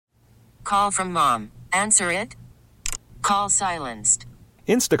call from mom. Answer it. Call silenced.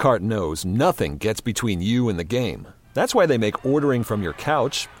 Instacart knows nothing gets between you and the game. That's why they make ordering from your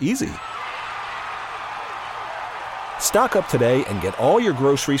couch easy. Stock up today and get all your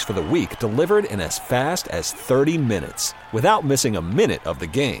groceries for the week delivered in as fast as 30 minutes without missing a minute of the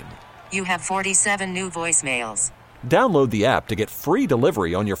game. You have 47 new voicemails. Download the app to get free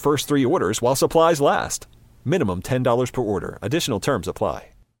delivery on your first 3 orders while supplies last. Minimum $10 per order. Additional terms apply.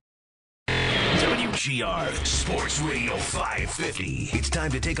 WGR Sports Radio 550. It's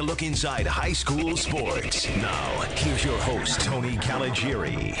time to take a look inside high school sports. Now, here's your host, Tony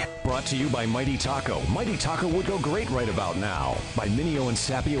Caligiuri. Brought to you by Mighty Taco. Mighty Taco would go great right about now. By Mineo and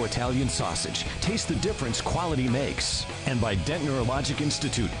Sapio Italian Sausage. Taste the difference quality makes. And by Dent Neurologic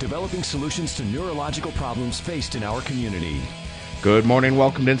Institute, developing solutions to neurological problems faced in our community. Good morning.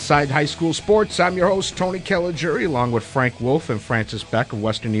 Welcome to Inside High School Sports. I'm your host, Tony Caligiuri, along with Frank Wolf and Francis Beck of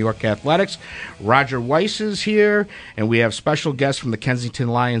Western New York Athletics. Roger Weiss is here, and we have special guests from the Kensington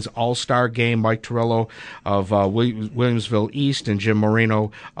Lions All-Star Game, Mike Torello of Williamsville East and Jim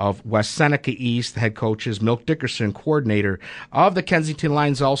Marino of West Seneca East, head coaches, Milk Dickerson, coordinator of the Kensington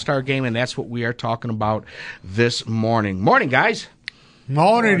Lions All-Star Game, and that's what we are talking about this morning. Morning, guys.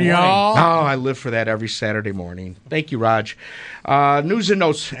 Morning, y'all. Oh, I live for that every Saturday morning. Thank you, Raj. News and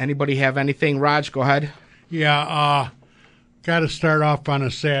notes. Anybody have anything? Raj, go ahead. Yeah, got to start off on a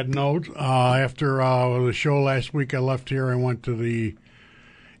sad note. After the show last week, I left here and went to the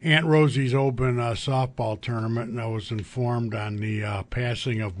Aunt Rosie's Open softball tournament, and I was informed on the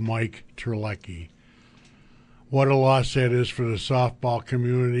passing of Mike Terlecki. What a loss that is for the softball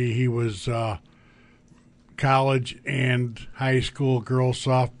community. He was college and high school girls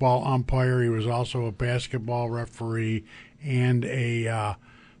softball umpire. He was also a basketball referee and a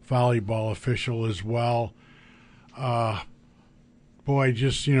volleyball official as well. Boy,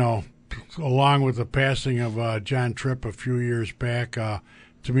 just, along with the passing of John Tripp a few years back, to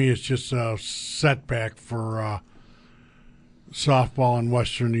me it's just a setback for softball in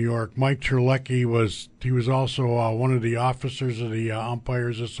Western New York. Mike Terlecki was also one of the officers of the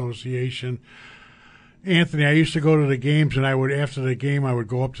Umpires Association. Anthony, I used to go to the games, and after the game, I would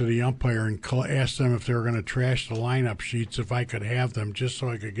go up to the umpire and ask them if they were going to trash the lineup sheets, if I could have them, just so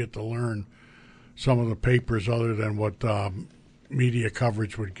I could get to learn some of the papers other than what media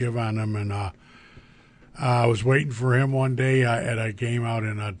coverage would give on them. And I was waiting for him one day at a game out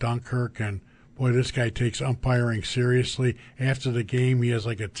in Dunkirk, and boy, this guy takes umpiring seriously. After the game, he has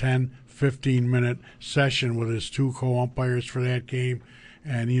like a 10, 15-minute session with his 2 co-umpires for that game.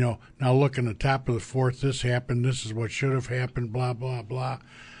 And, now look, in the top of the fourth, this happened, this is what should have happened, blah, blah, blah.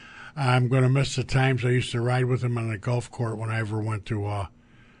 I'm going to miss the times I used to ride with him on the golf court when I ever went to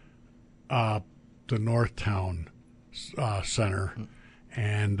the Northtown Center.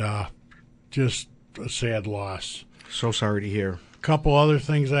 And just a sad loss. So sorry to hear. A couple other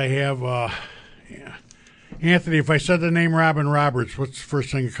things I have. Anthony, if I said the name Robin Roberts, what's the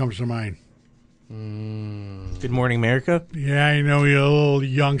first thing that comes to mind? Good Morning, America? Yeah, I know you little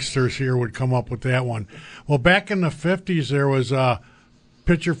youngsters here would come up with that one. Well, back in the 50s, there was a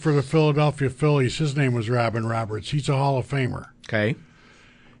pitcher for the Philadelphia Phillies. His name was Robin Roberts. He's a Hall of Famer. Okay.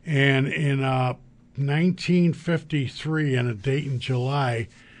 And in 1953, on a date in July,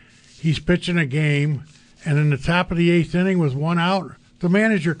 he's pitching a game, and in the top of the 8th inning with 1 out, the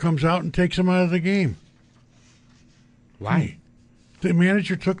manager comes out and takes him out of the game. Why? The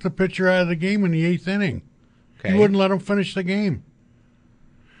manager took the pitcher out of the game in the 8th inning. Okay. He wouldn't let him finish the game.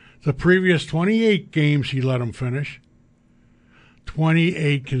 The previous 28 games he let him finish.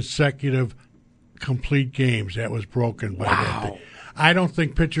 28 consecutive complete games. That was broken by that day. I don't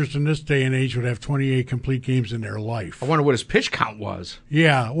think pitchers in this day and age would have 28 complete games in their life. I wonder what his pitch count was.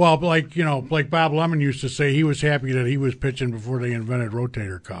 Yeah, well, like Bob Lemon used to say, he was happy that he was pitching before they invented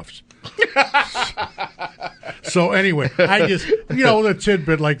rotator cuffs. So anyway, I just, the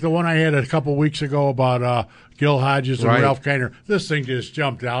tidbit, like the one I had a couple weeks ago about Gil Hodges and Ralph Kiner, this thing just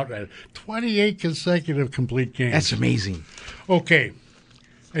jumped out at 28 consecutive complete games. That's amazing. Okay.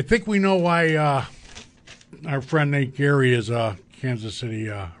 I think we know why our friend Nate Gary is a Kansas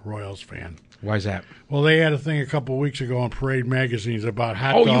City Royals fan. Why is that? Well, they had a thing a couple weeks ago on Parade magazines about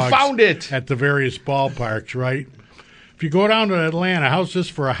hot dogs. Oh, you found it! At the various ballparks, right? If you go down to Atlanta, how's this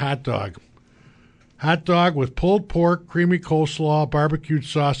for a hot dog? Hot dog with pulled pork, creamy coleslaw, barbecued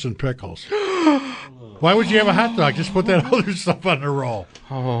sauce, and pickles. Why would you have a hot dog? Just put that other stuff on the roll.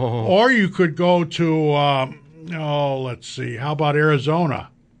 Oh. Or you could go to, let's see, how about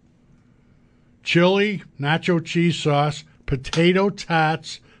Arizona? Chili, nacho cheese sauce, potato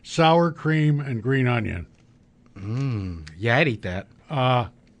tots, sour cream, and green onion. Yeah, I'd eat that.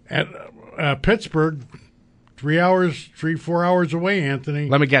 Pittsburgh, 4 hours away, Anthony.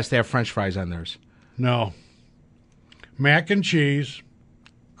 Let me guess, they have French fries on theirs. No. Mac and cheese,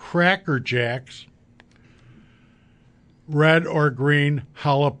 Cracker Jacks, red or green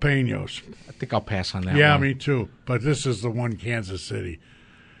jalapenos. I think I'll pass on that Yeah, one. me too. But this is the one, Kansas City.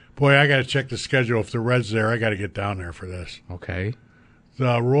 Boy, I got to check the schedule. If the Red's there, I got to get down there for this. Okay.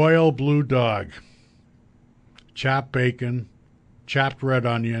 The Royal Blue Dog, chopped bacon, chopped red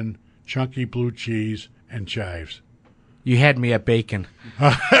onion, chunky blue cheese, and chives. You had me at bacon.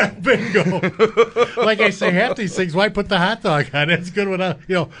 Bingo. Like I say, half these things, why put the hot dog on? It's good without,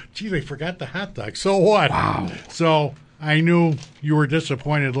 geez, they forgot the hot dog. So what? Wow. So I knew you were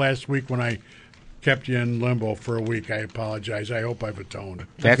disappointed last week when I kept you in limbo for a week. I apologize. I hope I've atoned.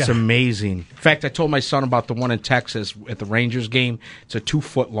 That's amazing. In fact, I told my son about the one in Texas at the Rangers game. It's a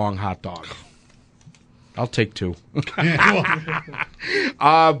 2-foot-long hot dog. I'll take 2.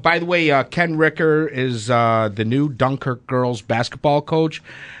 By the way, Ken Ricker is the new Dunkirk girls basketball coach,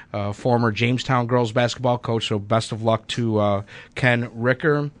 former Jamestown girls basketball coach, so best of luck to Ken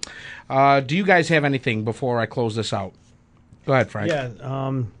Ricker. Do you guys have anything before I close this out? Go ahead, Frank.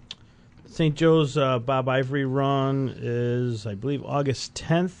 Yeah, St. Joe's Bob Ivory run is, I believe, August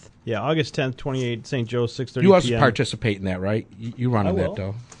 10th. Yeah, August 10th, 28, St. Joe's, 6:30 You also p.m. participate in that, right? You run in that,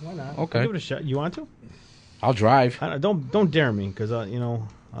 though. Why not? Okay. I'll give it a shot. You want to? I'll drive. Don't dare me, because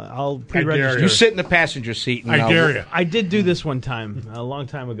I'll dare pre-register. You sit in the passenger seat. And I dare you. I did do this one time, a long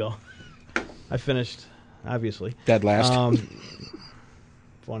time ago. I finished, obviously. Dead last.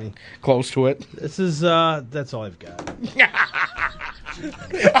 Funny. Close to it. This is, that's all I've got.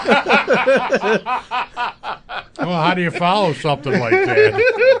 Well, how do you follow something like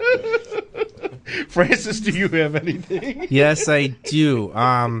that? Francis, do you have anything? Yes, I do.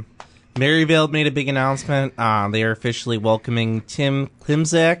 Maryvale made a big announcement. They are officially welcoming Tim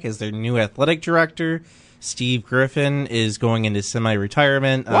Klimzak as their new athletic director. Steve Griffin is going into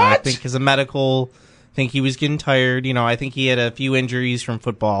semi-retirement. I think because of medical. I think he was getting tired. I think he had a few injuries from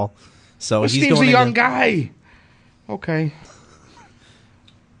football. So he's Steve's going a young guy. Okay.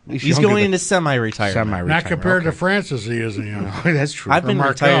 He's going into semi-retirement. Not compared to Francis, he isn't young. That's true. I've been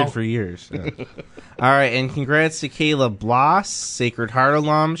Markel. retired for years. Yeah. All right, and congrats to Kayla Bloss, Sacred Heart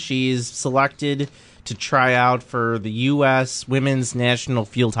alum. She's selected to try out for the U.S. Women's National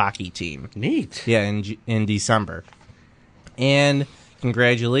Field Hockey Team. Neat. Yeah, in December. And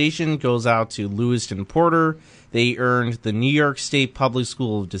congratulations goes out to Lewiston Porter. They earned the New York State Public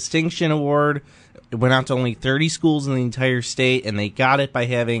School Distinction Award. It went out to only 30 schools in the entire state, and they got it by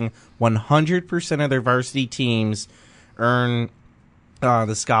having 100% of their varsity teams earn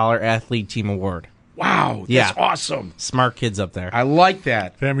the Scholar Athlete Team Award. Wow, that's awesome. Smart kids up there. I like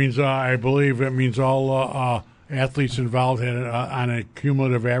that. That means, I believe, it means all athletes involved had on a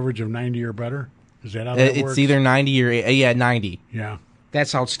cumulative average of 90 or better. Is that how that works? It's either 90 or 90. Yeah.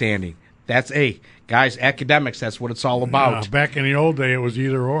 That's outstanding. That's guys, academics. That's what it's all about. Back in the old day, it was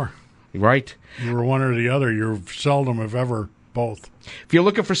either or. Right. You were one or the other. You're seldom, if ever, both. If you're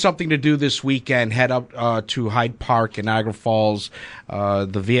looking for something to do this weekend, head up to Hyde Park in Niagara Falls.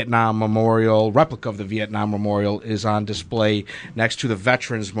 The Vietnam Memorial, replica of the Vietnam Memorial, is on display next to the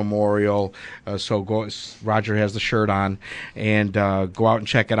Veterans Memorial. So go. Roger has the shirt on, and go out and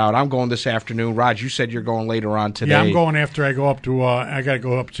check it out. I'm going this afternoon. Raj, you said you're going later on today. Yeah, I'm going after I go up to. I got to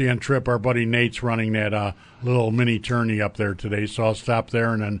go up see on Trip. Our buddy Nate's running that little mini tourney up there today, so I'll stop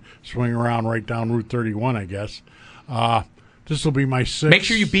there and then swing around right down Route 31, I guess. This will be my sixth. Make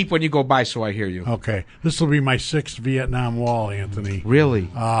sure you beep when you go by so I hear you. Okay. This will be my sixth Vietnam Wall, Anthony. Really?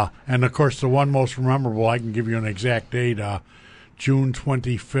 And, of course, the one most memorable, I can give you an exact date, June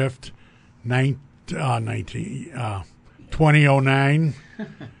 25th, 2009.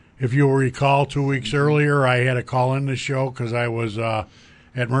 If you'll recall, 2 weeks earlier, I had to call in the show because I was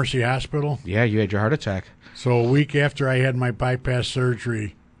at Mercy Hospital. Yeah, you had your heart attack. So a week after I had my bypass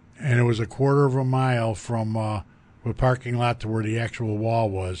surgery, and it was a quarter of a mile from the parking lot to where the actual wall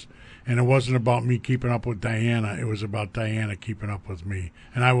was. And it wasn't about me keeping up with Diana. It was about Diana keeping up with me.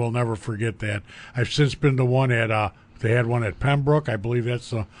 And I will never forget that. I've since been to one at, they had one at Pembroke. I believe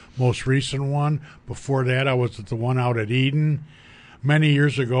that's the most recent one. Before that, I was at the one out at Eden. Many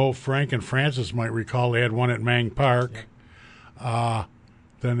years ago, Frank and Francis might recall, they had one at Mang Park. Then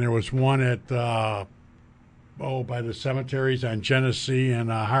there was one at, by the cemeteries on Genesee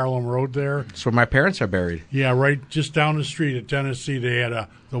and Harlem Road there. So my parents are buried. Yeah, right just down the street at Genesee. They had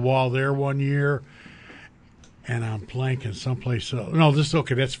the wall there one year. And I'm blanking someplace else. No,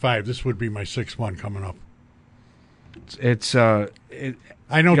 that's 5. This would be my 6th one coming up. I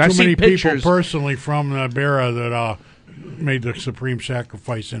know too many people personally from Barra that made the supreme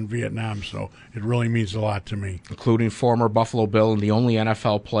sacrifice in Vietnam, so it really means a lot to me. Including former Buffalo Bill and the only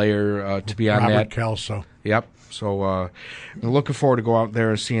NFL player to be on Robert that. Kelso. Yep. So I'm looking forward to go out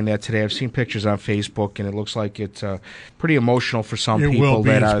there and seeing that today. I've seen pictures on Facebook, and it looks like it's pretty emotional for some people will be,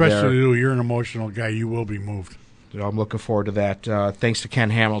 that are there. especially you. You're an emotional guy. You will be moved. I'm looking forward to that. Thanks to Ken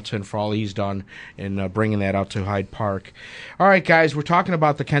Hamilton for all he's done in bringing that out to Hyde Park. All right, guys, we're talking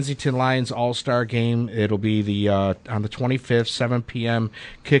about the Kensington Lions All-Star Game. It'll be on the 25th, 7 p.m.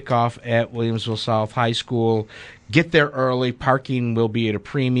 kickoff at Williamsville South High School. Get there early. Parking will be at a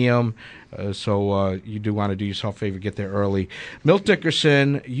premium, so you do want to do yourself a favor, get there early. Milt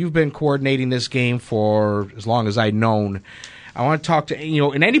Dickerson, you've been coordinating this game for as long as I've known. I want to talk to,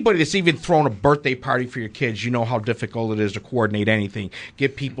 and anybody that's even thrown a birthday party for your kids, you know how difficult it is to coordinate anything.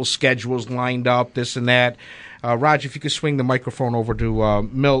 Get people's schedules lined up, this and that. Roger, if you could swing the microphone over to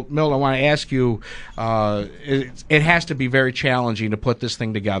Milt. Milt, I want to ask you, it has to be very challenging to put this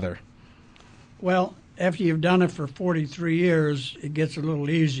thing together. Well, after you've done it for 43 years, it gets a little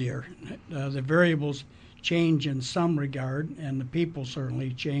easier. The variables change in some regard, and the people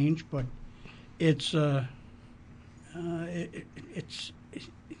certainly change, but it's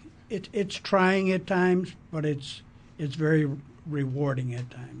trying at times, but it's very rewarding at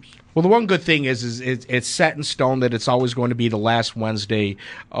times. Well, the one good thing is it's set in stone that it's always going to be the last Wednesday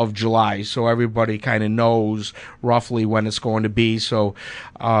of July, so everybody kind of knows roughly when it's going to be. So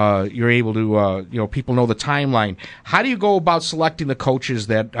you're able to, people know the timeline. How do you go about selecting the coaches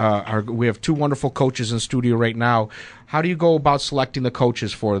that are? We have two wonderful coaches in studio right now. How do you go about selecting the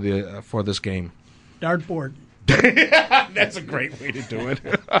coaches for this game? Dartboard. That's a great way to do it.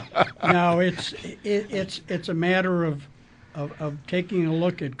 No, it's a matter of taking a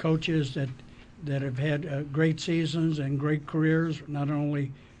look at coaches that have had great seasons and great careers, not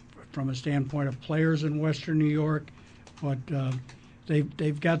only from a standpoint of players in Western New York, but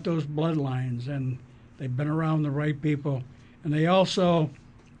they've got those bloodlines and they've been around the right people, and they also,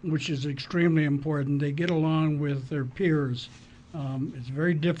 which is extremely important, they get along with their peers. It's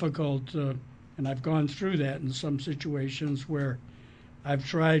very difficult. And I've gone through that in some situations where I've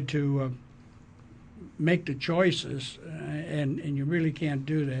tried to make the choices, and you really can't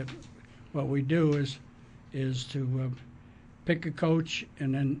do that. What we do is to pick a coach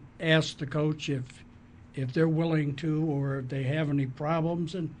and then ask the coach if they're willing to, or if they have any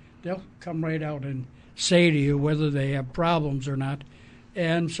problems, and they'll come right out and say to you whether they have problems or not.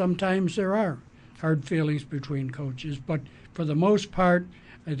 And sometimes there are hard feelings between coaches, but for the most part,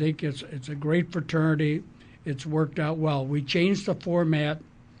 I think it's a great fraternity. It's worked out well. We changed the format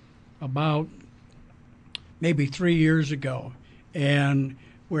about maybe 3 years ago, and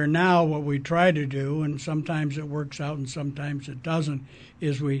where now what we try to do, and sometimes it works out and sometimes it doesn't,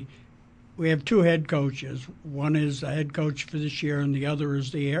 is we have two head coaches. One is the head coach for this year, and the other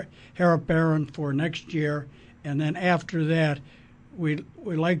is the heir apparent for next year. And then after that, we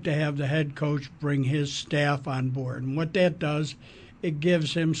like to have the head coach bring his staff on board. And what that does, it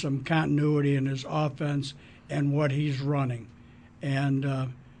gives him some continuity in his offense and what he's running.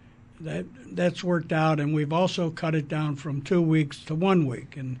 And that's worked out, and we've also cut it down from 2 weeks to 1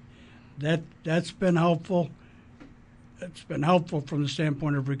 week, and that's been helpful. It's been helpful from the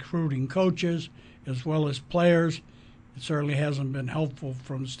standpoint of recruiting coaches as well as players. It certainly hasn't been helpful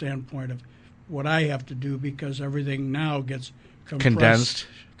from the standpoint of what I have to do, because everything now gets compressed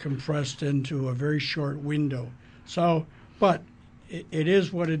into a very short window. So, but it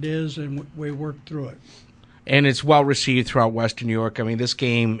is what it is, and we work through it. And it's well received throughout Western New York. I mean, this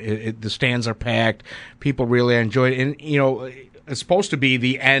game, the stands are packed. People really enjoy it. And, it's supposed to be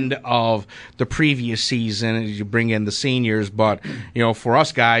the end of the previous season as you bring in the seniors. But, for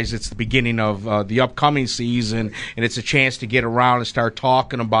us guys, it's the beginning of the upcoming season. And it's a chance to get around and start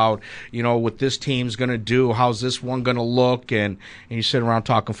talking about, what this team's going to do. How's this one going to look? And you sit around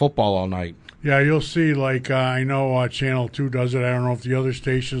talking football all night. Yeah, you'll see, I know Channel 2 does it. I don't know if the other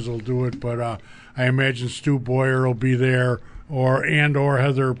stations will do it, but I imagine Stu Boyer will be there or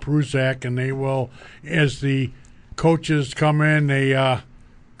Heather Prusak, and they will, as the coaches come in, they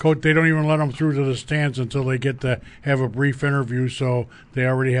don't even let them through to the stands until they get to have a brief interview, so they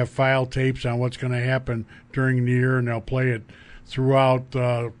already have file tapes on what's going to happen during the year, and they'll play it throughout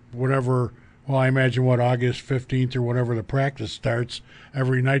whatever. Well, I imagine August 15th or whatever the practice starts.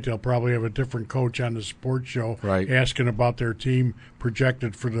 Every night they'll probably have a different coach on the sports show asking about their team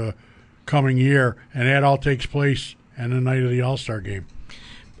projected for the coming year, and that all takes place on the night of the All-Star game.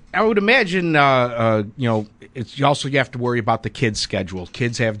 I would imagine, it's you have to worry about the kids' schedule.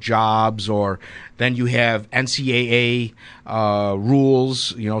 Kids have jobs, or then you have NCAA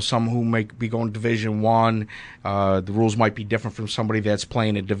rules. Some who might be going to Division I, the rules might be different from somebody that's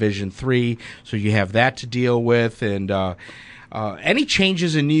playing in Division III. So you have that to deal with, and any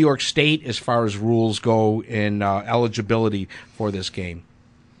changes in New York State as far as rules go in eligibility for this game?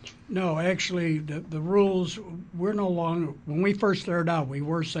 No, actually, the rules, we're no longer, when we first started out, we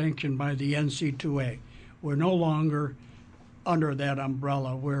were sanctioned by the NC2A. We're no longer under that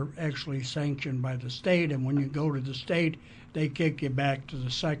umbrella. We're actually sanctioned by the state, and when you go to the state, they kick you back to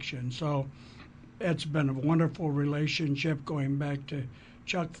the section. So it's been a wonderful relationship going back to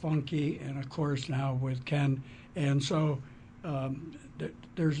Chuck Funky and, of course, now with Ken. And so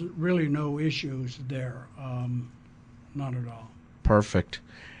there's really no issues there, none at all. Perfect.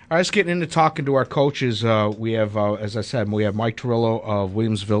 All right, let's get into talking to our coaches. We have, as I said, we have Mike Torillo of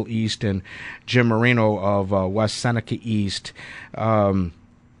Williamsville East and Jim Marino of West Seneca East.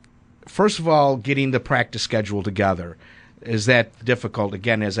 First of all, getting the practice schedule together. Is that difficult,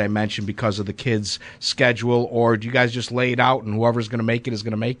 again, as I mentioned, because of the kids' schedule, or do you guys just lay it out and whoever's going to make it is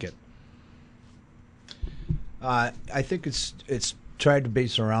going to make it? I think it's tried to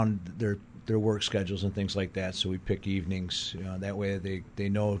base around their work schedules and things like that. So we pick evenings. That way they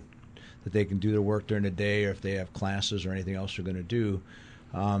know that they can do their work during the day, or if they have classes or anything else they're going to do.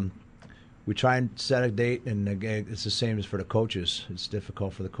 We try and set a date, and again, it's the same as for the coaches. It's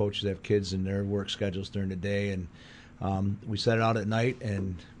difficult for the coaches to have kids in their work schedules during the day, and we set it out at night,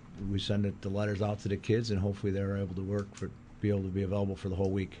 and we send the letters out to the kids, and hopefully they're able to be able to be available for the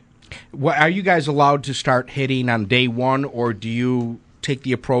whole week. Are you guys allowed to start hitting on day one, or do you take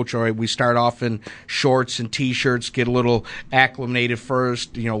the approach, all right, we start off in shorts and T-shirts, get a little acclimated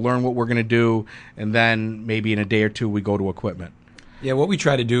first, learn what we're going to do, and then maybe in a day or two we go to equipment? Yeah, what we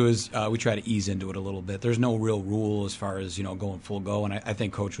try to do is we try to ease into it a little bit. There's no real rule as far as going full go, and I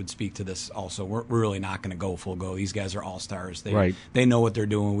think Coach would speak to this also. We're really not going to go full go. These guys are all stars. They know what they're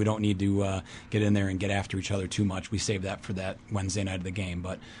doing. We don't need to get in there and get after each other too much. We save that for that Wednesday night of the game.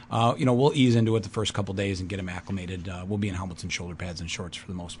 But we'll ease into it the first couple days and get them acclimated. We'll be in helmets and shoulder pads and shorts for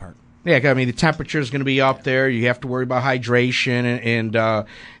the most part. Yeah, I mean, the temperature is going to be up there. You have to worry about hydration and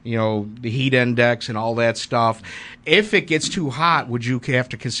the heat index and all that stuff. If it gets too hot, would you have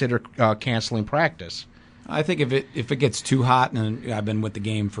to consider canceling practice? I think if it gets too hot, and I've been with the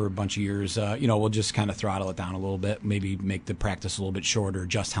game for a bunch of years, we'll just kind of throttle it down a little bit, maybe make the practice a little bit shorter,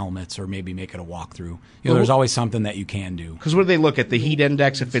 just helmets, or maybe make it a walkthrough. There's always something that you can do. Because what do they look at? The heat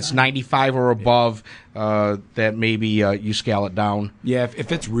index, if it's 95 or above, that maybe you scale it down? Yeah,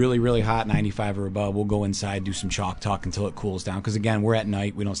 if it's really, really hot, 95 or above, we'll go inside, do some chalk talk until it cools down. Because, again, we're at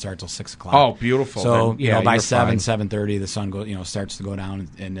night. We don't start till 6 o'clock. Oh, beautiful. So, then, by 7:30, the sun starts to go down,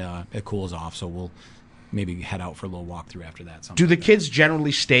 and it cools off. So we'll maybe head out for a little walkthrough after that. Do the kids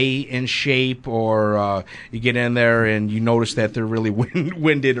generally stay in shape, or you get in there and you notice that they're really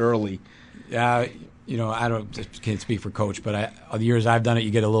winded early? I can't speak for Coach, but the years I've done it,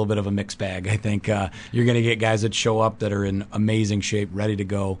 you get a little bit of a mixed bag. I think you're going to get guys that show up that are in amazing shape, ready to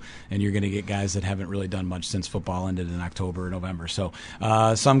go, and you're going to get guys that haven't really done much since football ended in October or November. So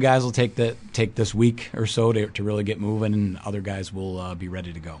some guys will take this week or so to really get moving, and other guys will be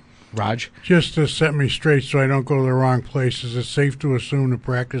ready to go. Raj? Just to set me straight so I don't go to the wrong place, is it safe to assume the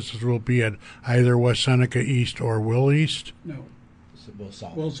practices will be at either West Seneca East or Will East? No. Will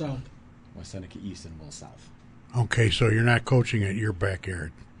South. Will South. West Seneca East and Will South. Okay, so you're not coaching at your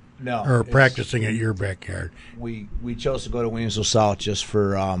backyard? No. Or practicing at your backyard? We chose to go to Williamsville South just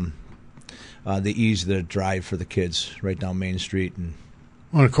for the ease of the drive for the kids, right down Main Street. And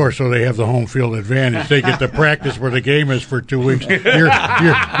well, of course, so they have the home field advantage. They get to practice where the game is for 2 weeks. You're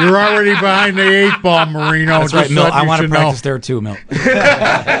already behind the 8 ball, Marino. That's right, Milt. I want to practice there too, Milt.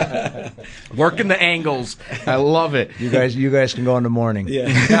 Working the angles. I love it. You guys can go in the morning.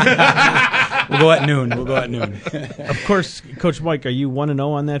 Yeah. We'll go at noon. Of course, Coach Mike, are you 1-0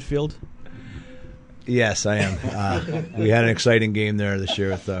 on that field? Yes, I am. We had an exciting game there this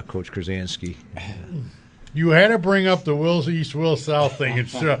year with Coach Krasinski. You had to bring up the Will East, Will South thing.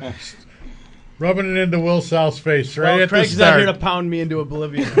 It's rubbing it into Will South's face right at Craig's the start. Not here to pound me into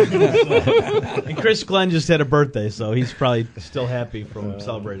oblivion. And Chris Glenn just had a birthday, so he's probably still happy from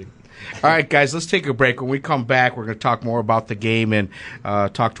celebrating. All right, guys, let's take a break. When we come back, we're going to talk more about the game and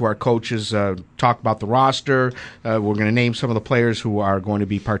talk to our coaches, talk about the roster. We're going to name some of the players who are going to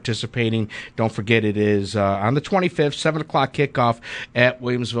be participating. Don't forget, it is on the 25th, 7 o'clock kickoff at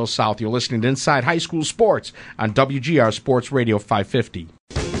Williamsville South. You're listening to Inside High School Sports on WGR Sports Radio 550.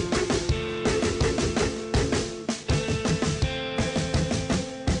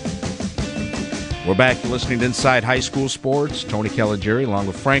 We're back listening to Inside High School Sports. Tony Caligiuri along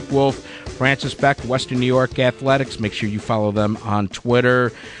with Frank Wolf, Francis Beck, Western New York Athletics. Make sure you follow them on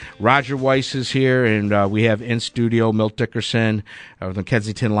Twitter. Roger Weiss is here, and we have in studio Milt Dickerson of the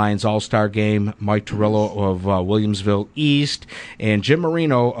Kensington Lions All-Star Game, Mike Torello of Williamsville East, and Jim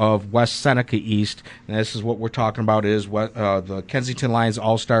Marino of West Seneca East. And this is what we're talking about is the Kensington Lions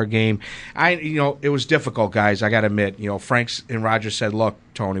All-Star Game. It was difficult, guys. I got to admit, Frank and Roger said, "Look,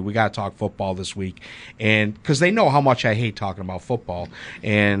 Tony, we got to talk football this week," and because they know how much I hate talking about football,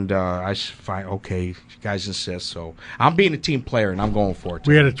 and I find okay, you guys insist. So I'm being a team player, and I'm going for it.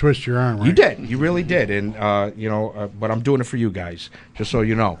 We had to twist your arm, right? You did, you really did, and but I'm doing it for you guys, just so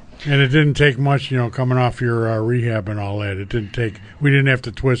you know. And it didn't take much, coming off your rehab and all that. We didn't have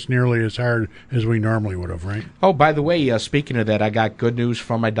to twist nearly as hard as we normally would have, right? Oh, by the way, speaking of that, I got good news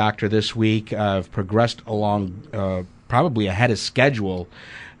from my doctor this week. I've progressed along probably ahead of schedule.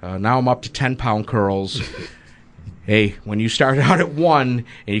 Now I'm up to 10-pound curls. Hey, when you start out at 1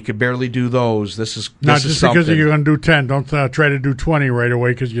 and you could barely do those, this is just something. Because you're going to do 10. Don't try to do 20 right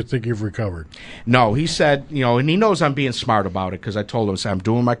away because you think you've recovered. No, he said, and he knows I'm being smart about it because I told him, I'm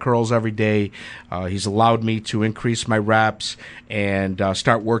doing my curls every day. He's allowed me to increase my reps and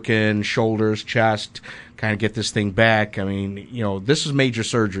start working shoulders, chest, kind of get this thing back. I mean, this is major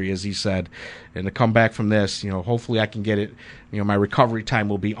surgery, as he said. And to come back from this, hopefully I can get it. My recovery time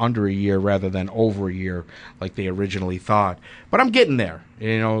will be under a year rather than over a year like they originally thought. But I'm getting there.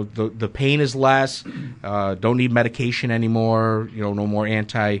 The pain is less. Don't need medication anymore. No more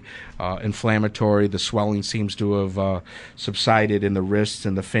anti-inflammatory. The swelling seems to have subsided in the wrists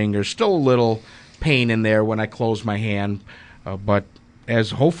and the fingers. Still a little pain in there when I close my hand, but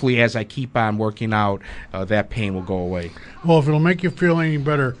hopefully as I keep on working out, that pain will go away. Well, if it'll make you feel any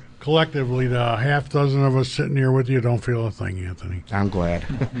better, collectively, the half dozen of us sitting here with you don't feel a thing, Anthony. I'm glad.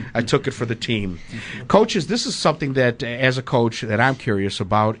 I took it for the team. Coaches, this is something that, as a coach, that I'm curious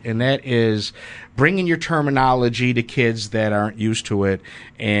about, and that is bringing your terminology to kids that aren't used to it.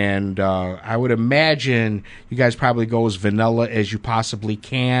 And I would imagine you guys probably go as vanilla as you possibly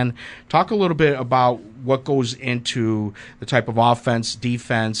can. Talk a little bit about what goes into the type of offense,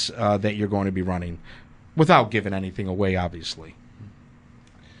 defense that you're going to be running, without giving anything away, obviously.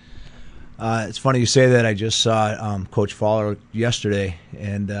 It's funny you say that. I just saw Coach Fowler yesterday,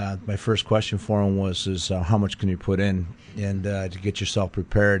 and my first question for him was how much can you put in and to get yourself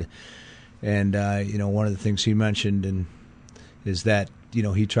prepared. And one of the things he mentioned is that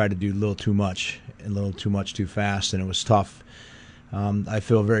he tried to do a little too much too fast, and it was tough. I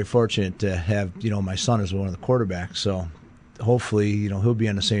feel very fortunate to have my son as one of the quarterbacks, so hopefully he'll be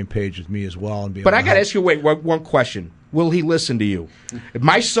on the same page with me as well. And be. But I got to ask you, one question. Will he listen to you? If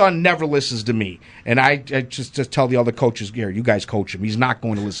my son never listens to me, and I just tell the other coaches, Gary, you guys coach him. He's not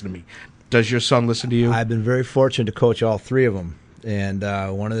going to listen to me. Does your son listen to you? I've been very fortunate to coach all three of them. And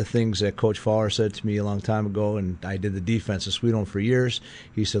one of the things that Coach Fowler said to me a long time ago, and I did the defense at Sweet Home for years,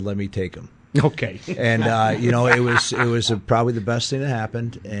 he said, "Let me take him." Okay. And it was probably the best thing that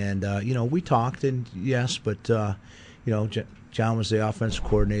happened. And we talked, and yes, but John was the offensive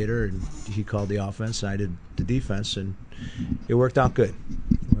coordinator, and he called the offense, and I did the defense, and it worked out good.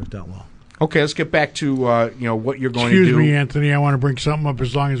 It worked out well. Okay, let's get back to what you're going to do. Excuse me, Anthony. I want to bring something up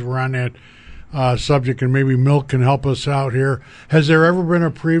as long as we're on that subject, and maybe Milt can help us out here. Has there ever been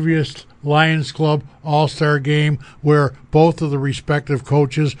a previous Lions Club All-Star Game where both of the respective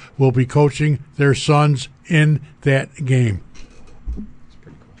coaches will be coaching their sons in that game?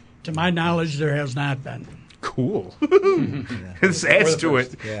 To my knowledge, there has not been. Cool. This adds to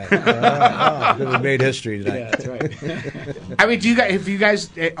it. Yeah. We made history tonight. Yeah, that's right. I mean, have you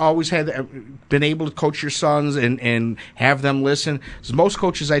guys always been able to coach your sons and have them listen? Because most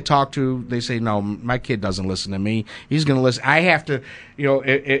coaches I talk to, they say, "No, my kid doesn't listen to me. He's going to listen." I have to,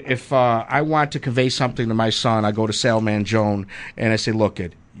 if I want to convey something to my son, I go to Salman Joan and I say, "Look,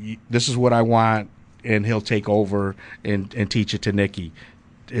 this is what I want," and he'll take over and teach it to Nikki.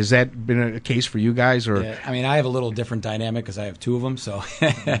 Has that been a case for you guys? Or yeah, I mean, I have a little different dynamic because I have two of them, so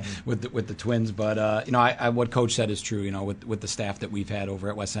with the twins. But I what Coach said is true. With the staff that we've had over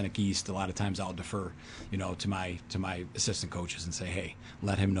at West Seneca East, a lot of times I'll defer, to my assistant coaches and say, "Hey,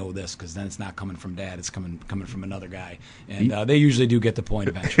 let him know this," because then it's not coming from Dad; it's coming from another guy, and they usually do get the point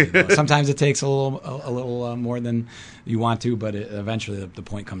eventually. Sometimes it takes a little more than you want to, but eventually the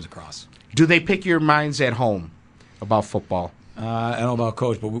point comes across. Do they pick your minds at home about football? I don't know about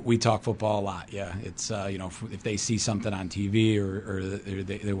coach, but we talk football a lot. Yeah, it's if they see something on TV or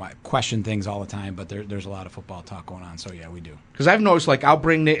they question things all the time, but there's a lot of football talk going on. So yeah, we do. Because I've noticed, like,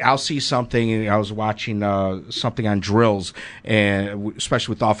 I'll see something, and I was watching something on drills, and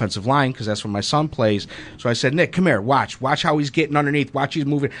especially with the offensive line, because that's where my son plays. So I said, Nick, come here, watch how he's getting underneath, watch he's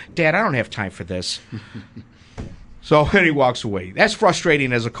moving. Dad, I don't have time for this. So then he walks away. That's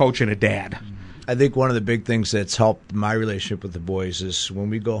frustrating as a coach and a dad. I think one of the big things that's helped my relationship with the boys is when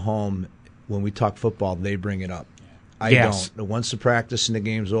we go home, when we talk football, they bring it up. I don't. Once the practice and the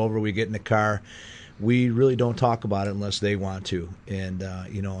game's over, we get in the car. We really don't talk about it unless they want to. And,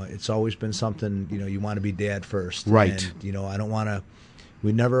 it's always been something, you want to be dad first. Right. And, I don't want to –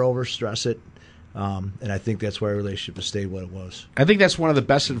 we never overstress it. And I think that's why our relationship has stayed what it was. I think that's one of the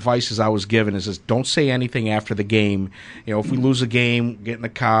best advices I was given is don't say anything after the game. If we lose a game, get in the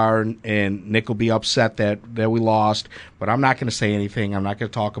car, and Nick will be upset that we lost, but I'm not going to say anything. I'm not going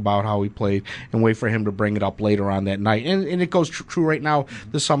to talk about how we played and wait for him to bring it up later on that night. And it goes true right now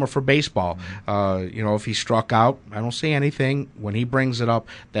this summer for baseball. If he struck out, I don't say anything. When he brings it up,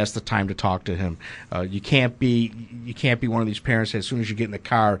 that's the time to talk to him. You can't be one of these parents that as soon as you get in the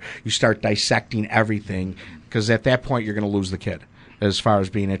car, you start dissecting everything, because at that point you're going to lose the kid as far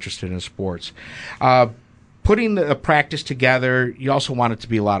as being interested in sports. Putting the practice together, you also want it to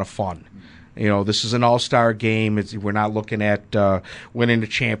be a lot of fun. This is an all-star game. We're not looking at winning a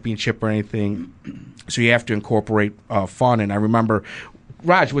championship or anything, so you have to incorporate fun. And I remember,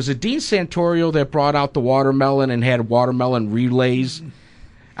 Raj, was it Dean Santorio that brought out the watermelon and had watermelon relays?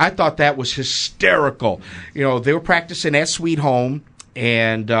 I thought that was hysterical. They were practicing at Sweet Home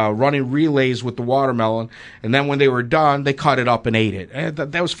and running relays with the watermelon, and then when they were done, they cut it up and ate it. And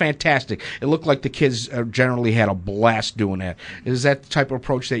that was fantastic. It looked like the kids generally had a blast doing that. Is that the type of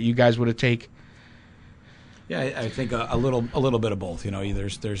approach that you guys would take? Yeah, I think a little bit of both.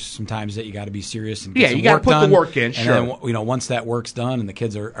 There's some times that you got to be serious and you got to put the work in. Sure. And then, once that work's done and the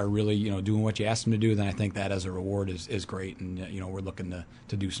kids are really doing what you ask them to do, then I think that as a reward is great. And we're looking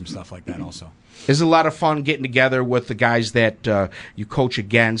to do some stuff like that also. It's a lot of fun getting together with the guys that you coach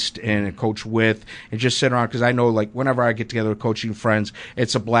against and coach with, and just sit around. Because I know, like, whenever I get together with coaching friends,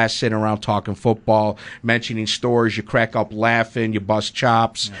 it's a blast sitting around talking football, mentioning stories. You crack up laughing, you bust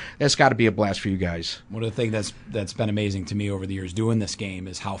chops. Yeah. That's got to be a blast for you guys. One of the things that's been amazing to me over the years doing this game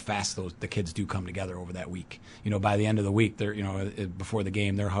is how fast the kids do come together over that week. By the end of the week, they're before the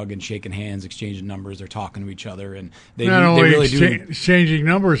game, they're hugging, shaking hands, exchanging numbers, they're talking to each other, and they really do exchanging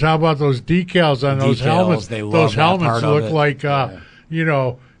numbers. How about those decals on those helmets? Those helmets look like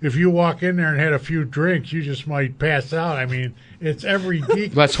if you walk in there and had a few drinks, you just might pass out. I mean, it's every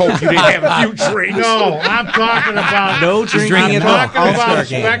geek. Let's hope you didn't have a few drinks. No, I'm talking about no drinking at all. I'm talking about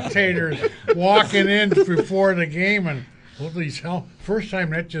spectators walking in before the game and these first time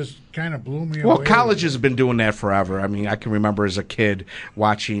that just kind of blew me away. Well, colleges have been doing that forever. I mean, I can remember as a kid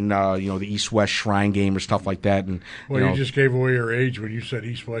watching, the East-West Shrine game or stuff like that. And you just gave away your age when you said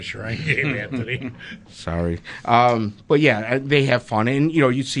East-West Shrine game, Anthony. Sorry, but yeah, they have fun, and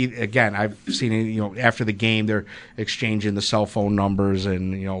you see again. I've seen it. After the game, they're exchanging the cell phone numbers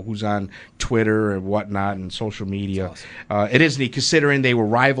and who's on Twitter and whatnot and social media. Awesome. It is neat considering they were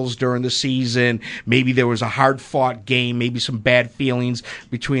rivals during the season. Maybe there was a hard-fought game. Maybe some bad feelings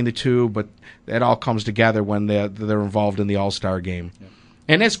between the two, but that all comes together when they're involved in the All-Star game. Yep.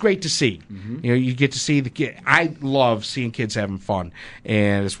 And that's great to see. Mm-hmm. You get to see the kid. I love seeing kids having fun,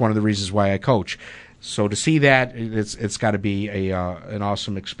 and it's one of the reasons why I coach. So to see that, it's got to be an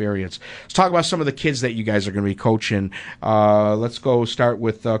awesome experience. Let's talk about some of the kids that you guys are going to be coaching. Let's go start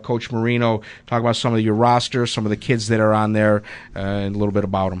with Coach Marino. Talk about some of your roster, some of the kids that are on there, and a little bit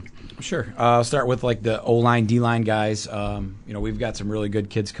about them. Sure. I'll start with like the O-line, D-line guys. We've got some really good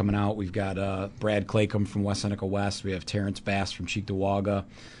kids coming out. We've got Brad Claycomb from West Seneca West. We have Terrence Bass from Cheektowaga,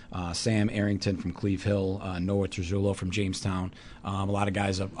 Sam Arrington from Cleve Hill, Noah Terzullo from Jamestown. A lot of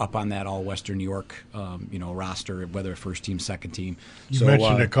guys up on that all-Western New York, roster, whether first team, second team. You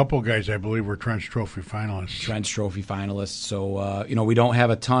mentioned a couple guys I believe were Trench Trophy finalists. So, we don't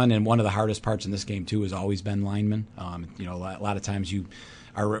have a ton, and one of the hardest parts in this game, too, has always been linemen. A lot of times you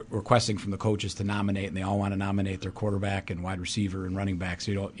are requesting from the coaches to nominate, and they all want to nominate their quarterback and wide receiver and running back.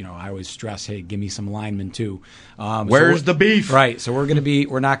 So I always stress, hey, give me some linemen too. Where's the beef? Right. So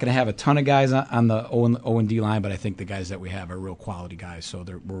we're not going to have a ton of guys on the O and D line, but I think the guys that we have are real quality guys. So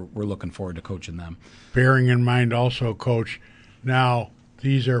we're looking forward to coaching them. Bearing in mind also, Coach, now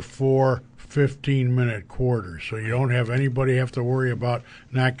these are 4 15-minute quarters, so you don't have anybody have to worry about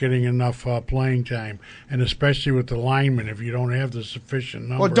not getting enough playing time, and especially with the linemen, if you don't have the sufficient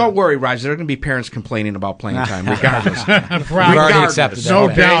number. Well, don't worry, Roger. There are going to be parents complaining about playing time, regardless. We've already accepted that. No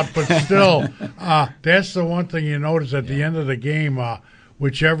doubt, but still, that's the one thing you notice at the end of the game,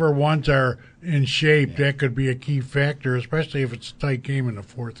 whichever ones are in shape, that could be a key factor, especially if it's a tight game in the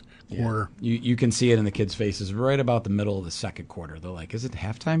fourth quarter. You can see it in the kids' faces right about the middle of the second quarter. They're like, is it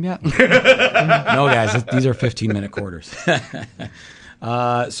halftime yet? No, guys, these are 15-minute quarters.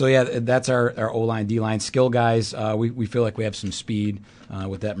 So, that's our O-line, D-line. Skill guys, we feel like we have some speed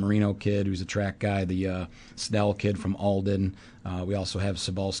with that Marino kid who's a track guy, the Snell kid from Alden. We also have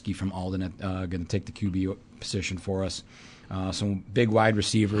Sobolski from Alden going to take the QB position for us. Some big wide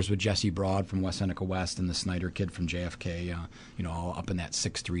receivers with Jesse Broad from West Seneca West and the Snyder kid from JFK, all up in that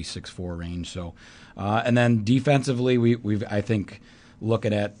 6'3", 6'4" range. So, and then defensively, we've I think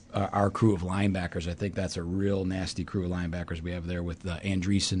looking at our crew of linebackers, I think that's a real nasty crew of linebackers we have there with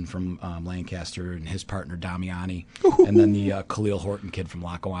Andreessen from Lancaster and his partner Damiani, and then the Khalil Horton kid from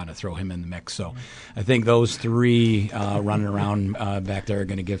Lackawanna, throw him in the mix. So I think those three running around back there are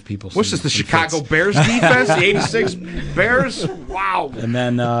going to give people some. What's this, the Chicago fits. Bears defense, the 86 Bears? Wow. And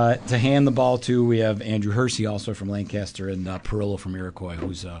then to hand the ball to, we have Andrew Hersey also from Lancaster and Perillo from Iroquois,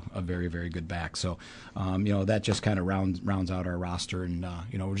 who's a very, very good back. So, that just kind of rounds out our roster. And,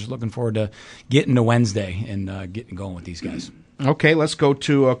 we're just looking forward to getting to Wednesday and getting going with these guys. Okay, let's go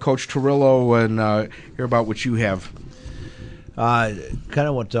to Coach Torillo and hear about what you have. Kind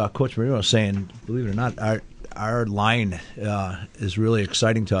of what Coach Marino was saying, believe it or not, our line is really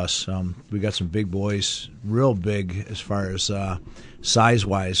exciting to us. We got some big boys, real big as far as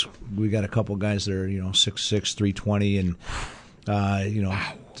size-wise. We got a couple guys that are, 6'6", 320, and,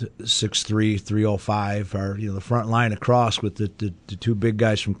 6'3", 305 are the front line across with the two big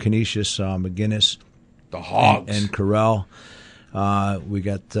guys from Canisius, McGinnis, the Hogs, and Carell. We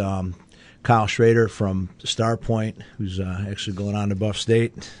got Kyle Schrader from Star Point, who's actually going on to Buff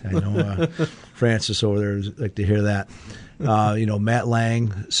State. I know Francis over there would like to hear that. Matt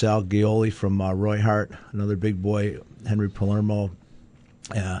Lang, Sal Gioli from Roy Hart, another big boy, Henry Palermo.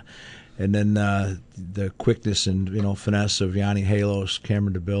 And then the quickness and finesse of Yanni Halos,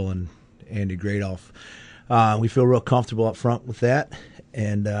 Cameron DeBill, and Andy Gradolf. We feel real comfortable up front with that.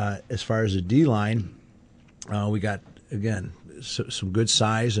 And as far as the D-line, we got, again, some good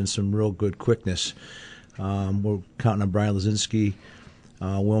size and some real good quickness. We're counting on Brian Lazinski,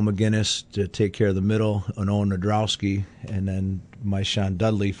 Will McGinnis to take care of the middle, and Owen Nadrowski, and then Maishan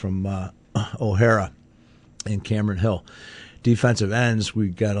Dudley from O'Hara and Cameron Hill. Defensive ends, we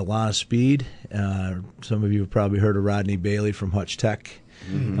got a lot of speed. Some of you have probably heard of Rodney Bailey from Hutch Tech.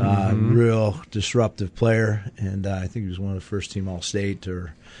 Real disruptive player, and I think he was one of the first-team All-State.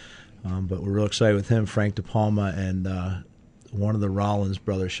 But we're real excited with him, Frank DePalma, and one of the Rollins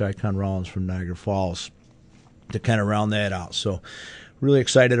brothers, Shai-Con Rollins from Niagara Falls, to kind of round that out. So really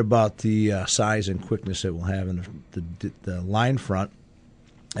excited about the size and quickness that we'll have in the line front.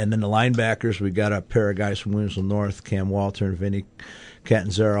 And then the linebackers, we got a pair of guys from Williamsville North, Cam Walter and Vinny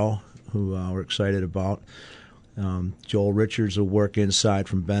Catanzaro, who we're excited about. Joel Richards will work inside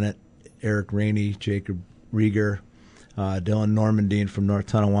from Bennett, Eric Rainey, Jacob Rieger, Dylan Normandine from North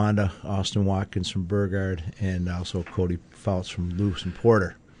Tonawanda, Austin Watkins from Burgard, and also Cody Fouts from Lewis and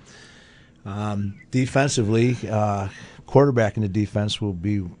Porter. Defensively, quarterback in the defense will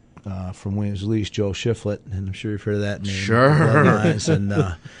be from Williams-Lee's Joe Shiflett, and I'm sure you've heard of that name. Sure. And,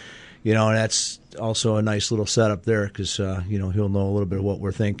 that's also a nice little setup there because, he'll know a little bit of what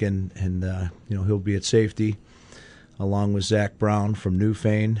we're thinking, and, he'll be at safety along with Zach Brown from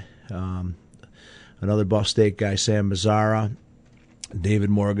Newfane, another Buff State guy, Sam Mazzara,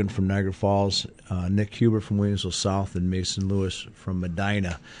 David Morgan from Niagara Falls, Nick Huber from Williamsville South, and Mason Lewis from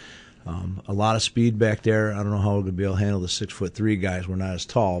Medina. A lot of speed back there. I don't know how we're going to be able to handle the 6'3" guys. We're not as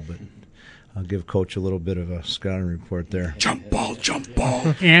tall, but I'll give Coach a little bit of a scouting report there. Jump ball, jump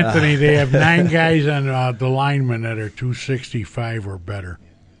ball. Anthony, they have 9 guys on the linemen that are 265 or better,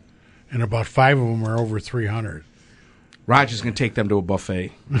 and about 5 of them are over 300. Roger's going to take them to a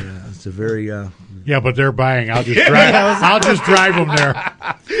buffet. Yeah, it's a very... Yeah, but they're buying. I'll just drive. I'll just drive them there.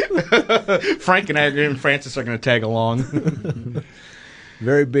 Frank and Francis are going to tag along.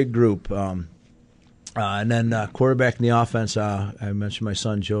 Very big group. And then quarterback in the offense, I mentioned my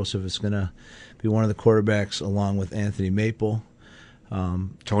son Joseph is going to be one of the quarterbacks along with Anthony Maple.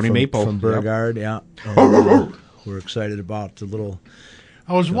 Tony Maple. From Burgard, yep. And, we're excited about the little...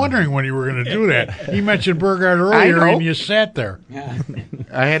 I was wondering when you were going to do that. He mentioned Burgard earlier, and you sat there.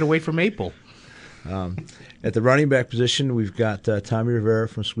 I had to wait for Maple. At the running back position, we've got Tommy Rivera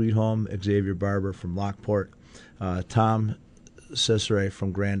from Sweet Home, Xavier Barber from Lockport, Tom Cesare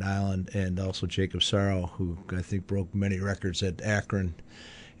from Grand Island, and also Jacob Sorrow, who I think broke many records at Akron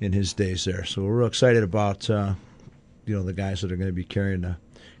in his days there. So we're real excited about the guys that are going to be carrying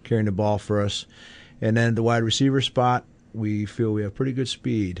the ball for us. And then the wide receiver spot, we feel we have pretty good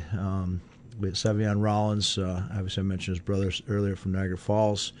speed. With Savion Rollins, obviously I mentioned his brothers earlier from Niagara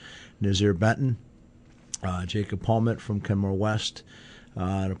Falls, Nazir Benton, Jacob Palmett from Kenmore West,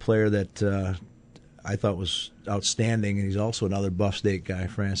 and a player that I thought was outstanding, and he's also another Buff State guy.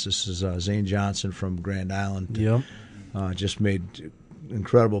 Francis is Zane Johnson from Grand Island. Yep. Just made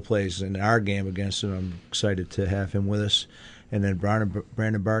incredible plays in our game against him. I'm excited to have him with us. And then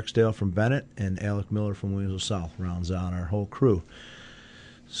Brandon Barksdale from Bennett and Alec Miller from Williamsville South rounds out our whole crew.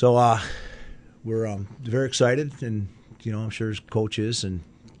 So we're very excited, and I'm sure his coach is. And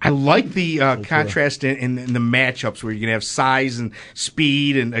I like the contrast in the matchups where you're going to have size and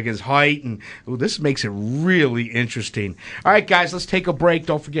speed and against height, and this makes it really interesting. All right, guys, let's take a break.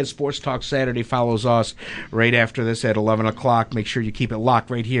 Don't forget Sports Talk Saturday follows us right after this at 11 o'clock. Make sure you keep it locked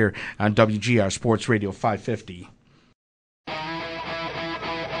right here on WGR Sports Radio 550.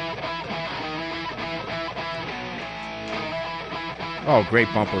 Oh, great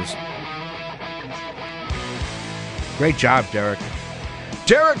bumpers. Great job, Derek.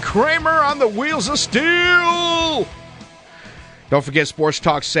 Derek Kramer on the wheels of steel. Don't forget, Sports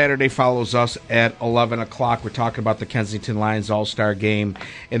Talk Saturday follows us at 11 o'clock. We're talking about the Kensington Lions All-Star Game.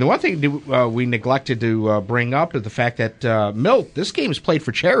 And the one thing we neglected to bring up is the fact that Milt, this game is played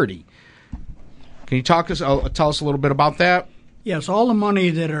for charity. Can you tell us a little bit about that? Yes, all the money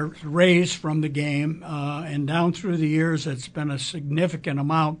that are raised from the game, and down through the years, it's been a significant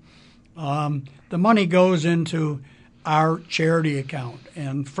amount. The money goes into our charity account,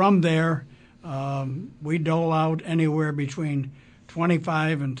 and from there, we dole out anywhere between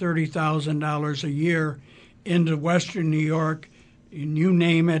 $25,000 and $30,000 a year into Western New York. And you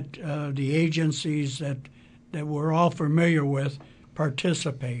name it, the agencies that we're all familiar with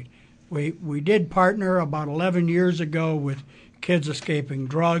participate. We did partner about 11 years ago with Kids Escaping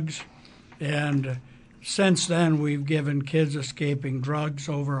Drugs, and since then we've given Kids Escaping Drugs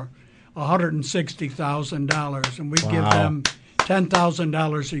over $160,000, and we give them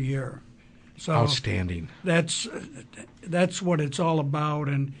 $10,000 a year. So outstanding. That's what it's all about,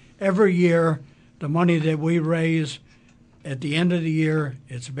 and every year the money that we raise at the end of the year,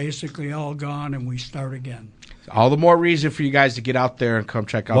 it's basically all gone, and we start again. All the more reason for you guys to get out there and come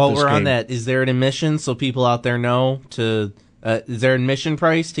check out this game. While we're on that, is there an admission so people out there know to is there an admission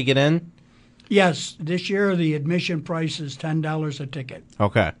price to get in? Yes, this year the admission price is $10 a ticket.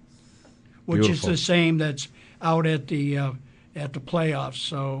 Okay. Which is the same that's out at the playoffs.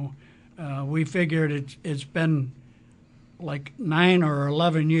 So we figured it's been like 9 or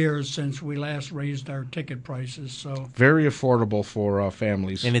 11 years since we last raised our ticket prices. So very affordable for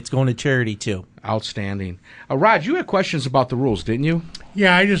families, and it's going to charity too. Outstanding. Rod, you had questions about the rules, didn't you?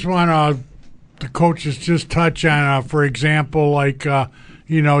 Yeah, I just want the coaches just touch on, for example, like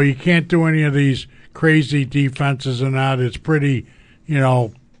you can't do any of these crazy defenses and that. It's pretty, I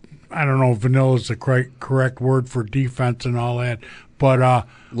don't know if vanilla is the correct word for defense and all that, but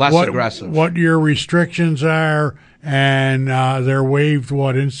less aggressive. What your restrictions are, and they're waived,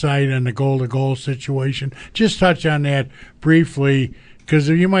 inside in the goal-to-goal situation. Just touch on that briefly, because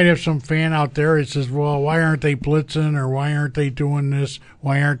you might have some fan out there that says, well, why aren't they blitzing, or why aren't they doing this,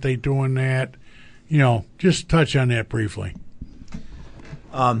 why aren't they doing that? Just touch on that briefly.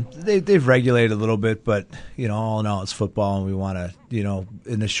 They've regulated a little bit, but all in all, it's football, and we want to,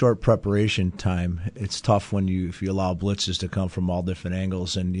 in the short preparation time, it's tough if you allow blitzes to come from all different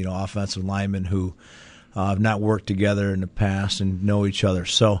angles, and offensive linemen who have not worked together in the past and know each other.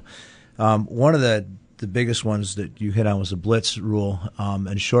 So, one of the biggest ones that you hit on was the blitz rule.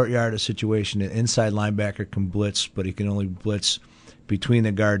 In short yardage situation, an inside linebacker can blitz, but he can only blitz between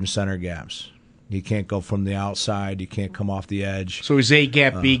the guard and center gaps. He can't go from the outside. He can't come off the edge. So he's A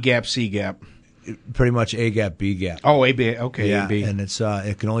gap, B gap, C gap. Pretty much A gap, B gap. Oh, A B. Okay, yeah, A B. And it's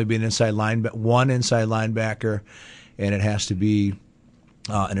it can only be one inside linebacker, and it has to be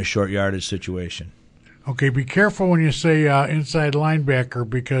in a short yardage situation. Okay, be careful when you say inside linebacker,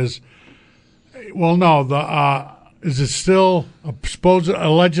 because, is it still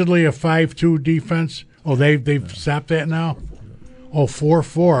allegedly a 5-2 defense? Oh, they've stopped that now? Oh,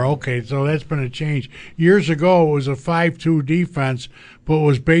 4-4. Okay, so that's been a change. Years ago, it was a 5-2 defense, but it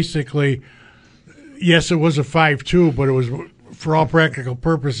was basically, yes, it was a 5-2, but it was for all practical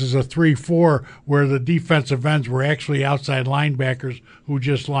purposes, a 3-4 where the defensive ends were actually outside linebackers who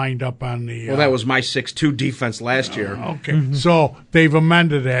just lined up on the... Well, that was my 6-2 defense last year. Okay, so they've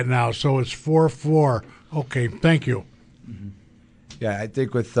amended that now, so it's 4-4. Okay, thank you. Yeah, I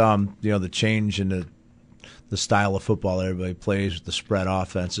think with the change in the style of football everybody plays, with the spread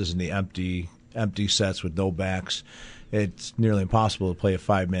offenses and the empty sets with no backs, it's nearly impossible to play a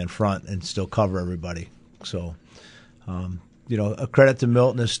 5-man front and still cover everybody. So, a credit to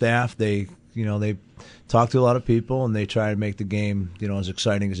Milton and his staff. They talk to a lot of people and they try to make the game as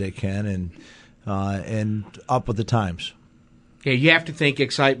exciting as they can and up with the times. Yeah, you have to think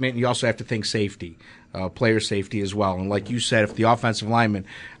excitement. You also have to think safety. Player safety as well. And like you said, if the offensive linemen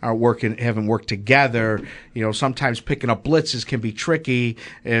haven't worked together, sometimes picking up blitzes can be tricky,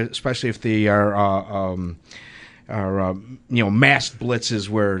 especially if they are masked blitzes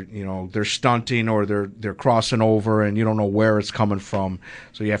where they're stunting or they're crossing over and you don't know where it's coming from.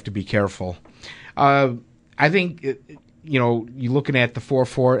 So you have to be careful. I think you're looking at the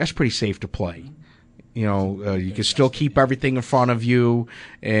 4-4. That's pretty safe to play. You can still keep everything in front of you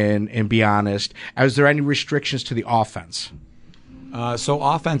and be honest. Is there any restrictions to the offense? So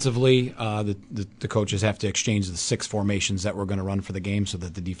offensively, the coaches have to exchange the 6 formations that we're going to run for the game so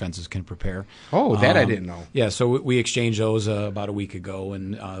that the defenses can prepare. Oh, that I didn't know. Yeah, so we exchanged those about a week ago,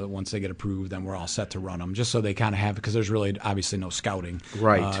 and once they get approved, then we're all set to run them, just so they kind of have, because there's really obviously no scouting.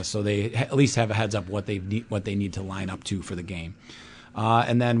 Right. So they at least have a heads up what they need to line up to for the game.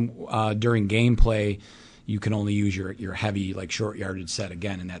 And then during gameplay, you can only use your heavy, short yardage set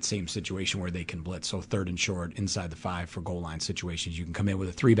again in that same situation where they can blitz. So 3rd and short inside the 5 for goal line situations. You can come in with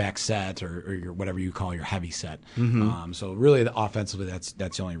a 3-back set or your whatever you call your heavy set. Mm-hmm. So really, offensively, that's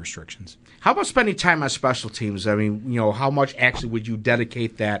the only restrictions. How about spending time on special teams? I mean, how much actually would you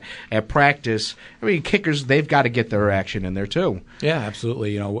dedicate that at practice? I mean, kickers, they've got to get their action in there too. Yeah,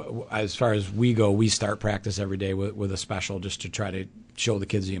 absolutely. As far as we go, we start practice every day with a special just to try to show the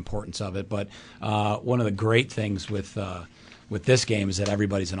kids the importance of it. But one of the great things with this game is that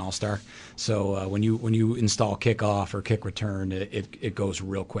everybody's an all-star. So when you install kickoff or kick return, it goes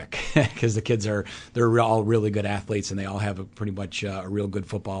real quick because the kids they're all really good athletes and they all have pretty much a real good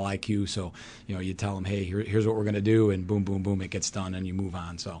football IQ. So you tell them, hey, here's what we're going to do, and boom, boom, boom, it gets done, and you move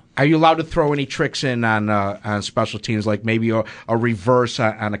on. So are you allowed to throw any tricks in on special teams, like maybe a reverse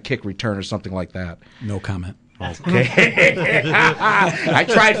on a kick return or something like that? No comment. Okay. I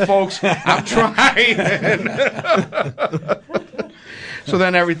tried, folks. I'm trying. So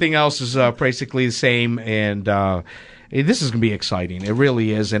then everything else is basically the same, and this is going to be exciting. It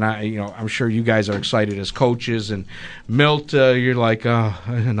really is, and I'm sure you guys are excited as coaches. And Milt, you're like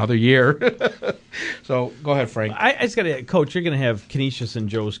another year. So go ahead, Frank. I just got to, Coach. You're going to have Canisius and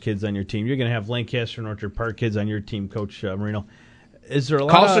Joe's kids on your team. You're going to have Lancaster and Orchard Park kids on your team, Coach Marino. Is there a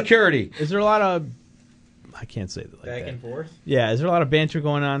lot Call of security? Is there a lot of I can't say that like back that. and forth? Yeah, is there a lot of banter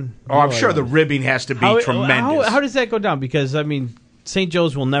going on? Oh, I'm sure the ribbing has to be tremendous. How does that go down? Because, I mean, St.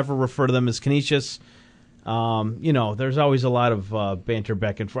 Joe's will never refer to them as Canisius. There's always a lot of banter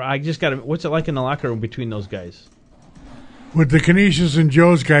back and forth. I just got to. What's it like in the locker room between those guys? Would the Canisius and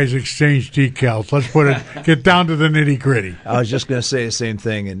Joe's guys exchange decals? Let's get down to the nitty gritty. I was just going to say the same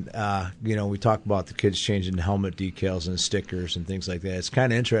thing, and we talk about the kids changing helmet decals and stickers and things like that. It's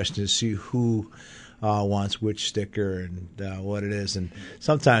kind of interesting to see who wants which sticker and what it is, and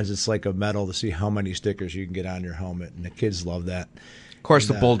sometimes it's like a medal to see how many stickers you can get on your helmet, and the kids love that. Of course,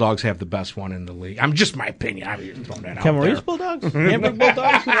 the Bulldogs have the best one in the league. Just my opinion. I'm just throwing that out there. Camarines Bulldogs? Hamburg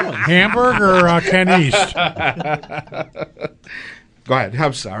Bulldogs? Hamburg or Ken East? Go ahead.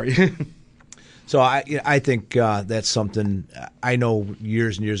 I'm sorry. So I think that's something I know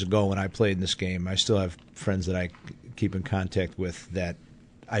years and years ago when I played in this game. I still have friends that I keep in contact with that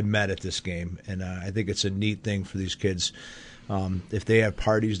I met at this game, and I think it's a neat thing for these kids. If they have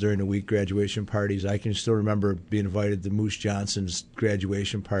parties during the week, graduation parties, I can still remember being invited to Moose Johnson's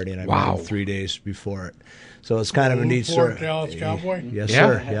graduation party, and I met him 3 days before it. So it's kind of a neat story. Dallas Cowboy? Yes,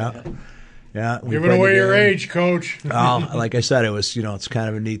 sir. Yeah. Giving away your age, Coach. Like I said, it was it's kind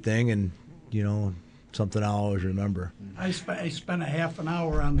of a neat thing, and something I'll always remember. I spent a half an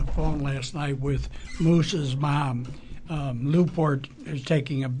hour on the phone last night with Moose's mom. Newport is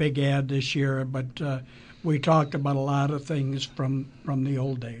taking a big ad this year, but we talked about a lot of things from the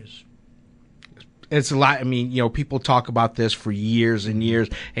old days. It's a lot. I mean, people talk about this for years and years.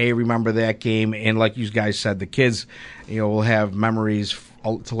 Hey, remember that game? And like you guys said, the kids, will have memories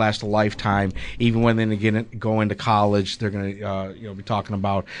to last a lifetime. Even when they go into college, they're going to be talking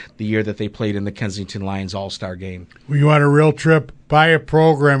about the year that they played in the Kensington Lions All-Star game. When you want a real trip, buy a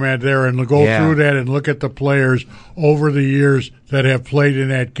program ad there and go through that and look at the players over the years that have played in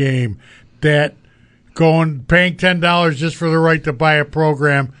that game. That paying $10 just for the right to buy a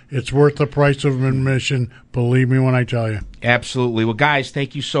program, it's worth the price of admission. Believe me when I tell you. Absolutely. Well, guys,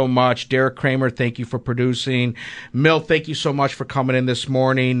 thank you so much. Derek Kramer, thank you for producing. Mill, thank you so much for coming in this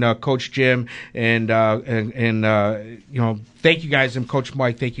morning. Coach Jim and thank you guys, and Coach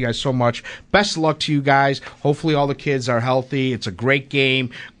Mike, thank you guys so much. Best of luck to you guys. Hopefully all the kids are healthy. It's a great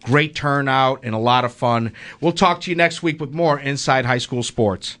game, great turnout, and a lot of fun. We'll talk to you next week with more Inside High School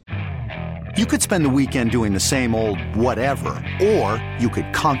Sports. You could spend the weekend doing the same old whatever, or you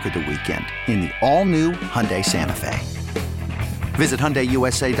could conquer the weekend in the all-new Hyundai Santa Fe. Visit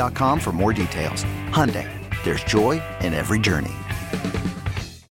HyundaiUSA.com for more details. Hyundai, there's joy in every journey.